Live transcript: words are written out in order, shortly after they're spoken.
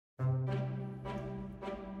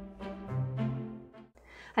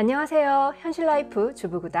안녕하세요. 현실라이프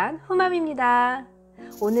주부구단 후맘입니다.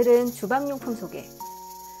 오늘은 주방용품 소개,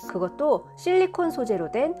 그것도 실리콘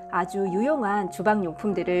소재로 된 아주 유용한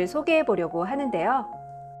주방용품들을 소개해 보려고 하는데요.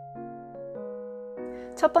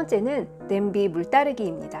 첫 번째는 냄비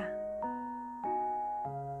물따르기입니다.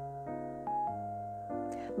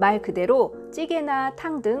 말 그대로 찌개나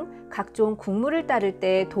탕 등 각종 국물을 따를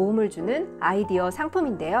때 도움을 주는 아이디어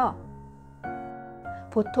상품인데요.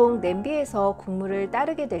 보통 냄비에서 국물을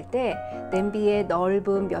따르게 될 때 냄비의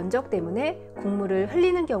넓은 면적 때문에 국물을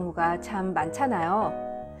흘리는 경우가 참 많잖아요.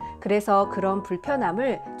 그래서 그런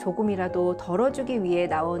불편함을 조금이라도 덜어주기 위해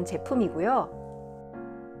나온 제품이고요.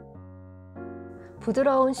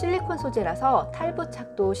 부드러운 실리콘 소재라서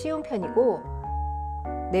탈부착도 쉬운 편이고,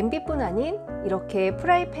 냄비뿐 아닌 이렇게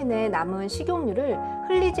프라이팬에 남은 식용유를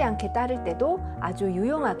흘리지 않게 따를 때도 아주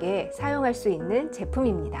유용하게 사용할 수 있는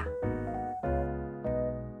제품입니다.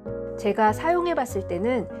 제가 사용해 봤을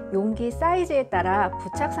때는 용기 사이즈에 따라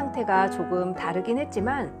부착 상태가 조금 다르긴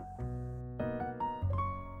했지만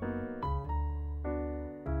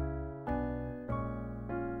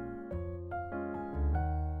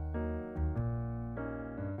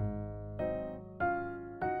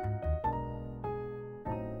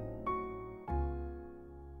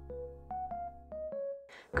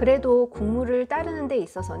그래도 국물을 따르는 데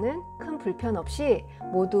있어서는 큰 불편 없이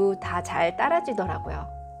모두 다 잘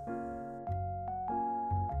따라지더라고요.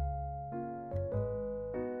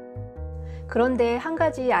 그런데 한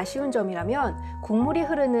가지 아쉬운 점이라면 국물이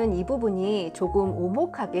흐르는 이 부분이 조금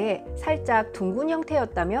오목하게 살짝 둥근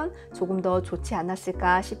형태였다면 조금 더 좋지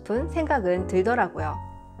않았을까 싶은 생각은 들더라고요.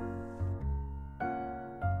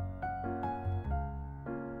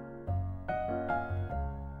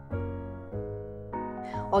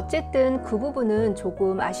 어쨌든 그 부분은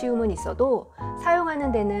조금 아쉬움은 있어도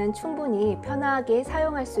사용하는 데는 충분히 편하게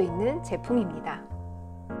사용할 수 있는 제품입니다.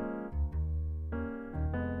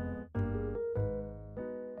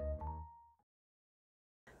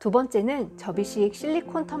 두 번째는 접이식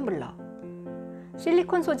실리콘 텀블러.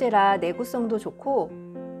 실리콘 소재라 내구성도 좋고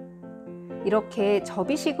이렇게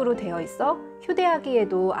접이식으로 되어 있어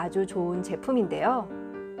휴대하기에도 아주 좋은 제품인데요.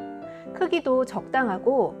 크기도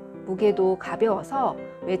적당하고 무게도 가벼워서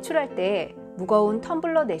외출할 때 무거운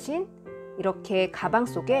텀블러 대신 이렇게 가방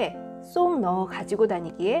속에 쏙 넣어 가지고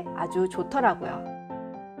다니기에 아주 좋더라고요.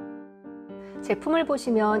 제품을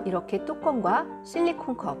보시면 이렇게 뚜껑과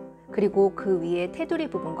실리콘 컵, 그리고 그 위에 테두리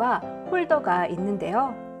부분과 홀더가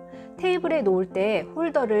있는데요. 테이블에 놓을 때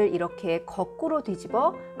홀더를 이렇게 거꾸로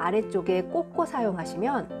뒤집어 아래쪽에 꽂고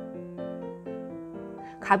사용하시면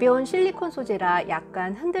가벼운 실리콘 소재라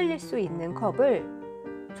약간 흔들릴 수 있는 컵을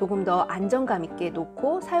조금 더 안정감 있게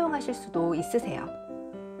놓고 사용하실 수도 있으세요.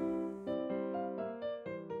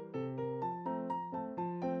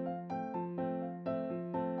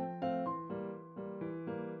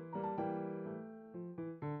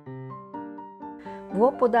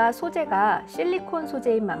 무엇보다 소재가 실리콘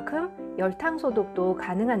소재인 만큼 열탕 소독도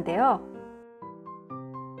가능한데요.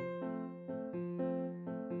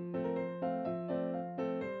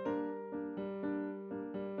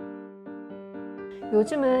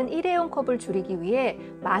 요즘은 일회용 컵을 줄이기 위해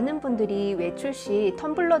많은 분들이 외출 시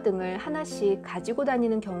텀블러 등을 하나씩 가지고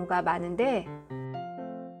다니는 경우가 많은데,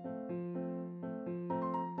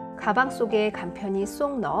 가방 속에 간편히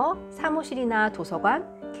쏙 넣어 사무실이나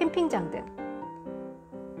도서관, 캠핑장 등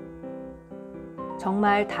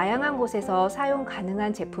정말 다양한 곳에서 사용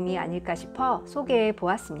가능한 제품이 아닐까 싶어 소개해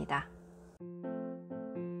보았습니다.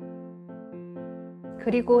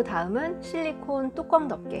 그리고 다음은 실리콘 뚜껑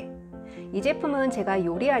덮개. 이 제품은 제가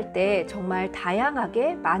요리할 때 정말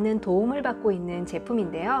다양하게 많은 도움을 받고 있는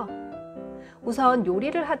제품인데요. 우선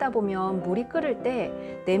요리를 하다 보면 물이 끓을 때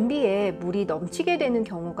냄비에 물이 넘치게 되는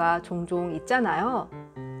경우가 종종 있잖아요.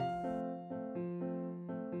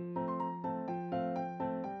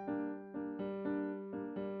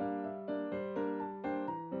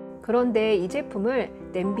 그런데 이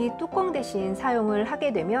제품을 냄비 뚜껑 대신 사용을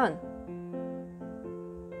하게 되면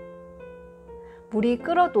물이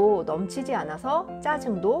끓어도 넘치지 않아서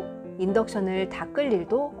짜증도 인덕션을 닦을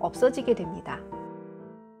일도 없어지게 됩니다.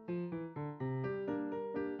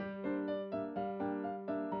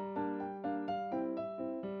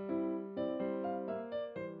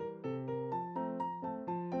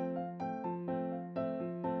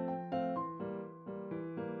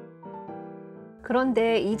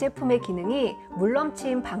 그런데 이 제품의 기능이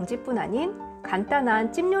물넘침 방지뿐 아닌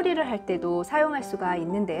간단한 찜 요리를 할 때도 사용할 수가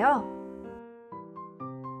있는데요.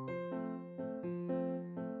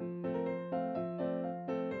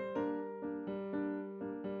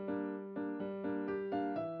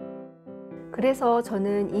 그래서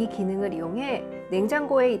저는 이 기능을 이용해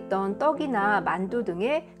냉장고에 있던 떡이나 만두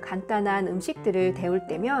등의 간단한 음식들을 데울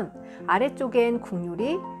때면 아래쪽엔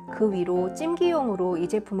국물이, 그 위로 찜기용으로 이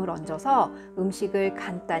제품을 얹어서 음식을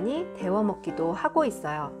간단히 데워 먹기도 하고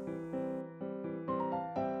있어요.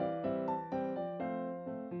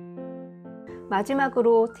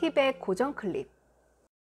 마지막으로 티백 고정 클립.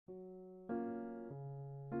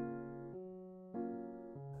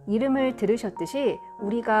 이름을 들으셨듯이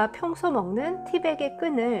우리가 평소 먹는 티백의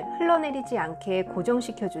끈을 흘러내리지 않게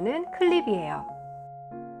고정시켜주는 클립이에요.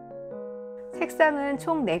 색상은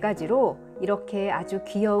총 4가지로 이렇게 아주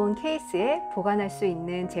귀여운 케이스에 보관할 수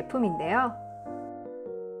있는 제품인데요.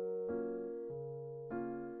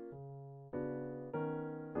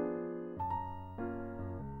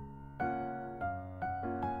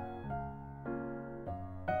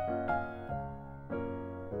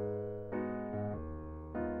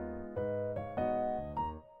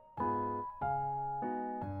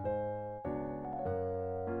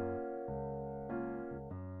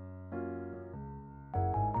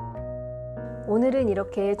 오늘은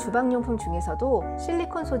이렇게 주방용품 중에서도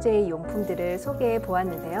실리콘 소재의 용품들을 소개해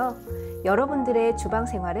보았는데요. 여러분들의 주방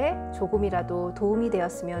생활에 조금이라도 도움이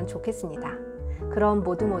되었으면 좋겠습니다. 그럼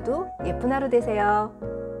모두 예쁜 하루 되세요.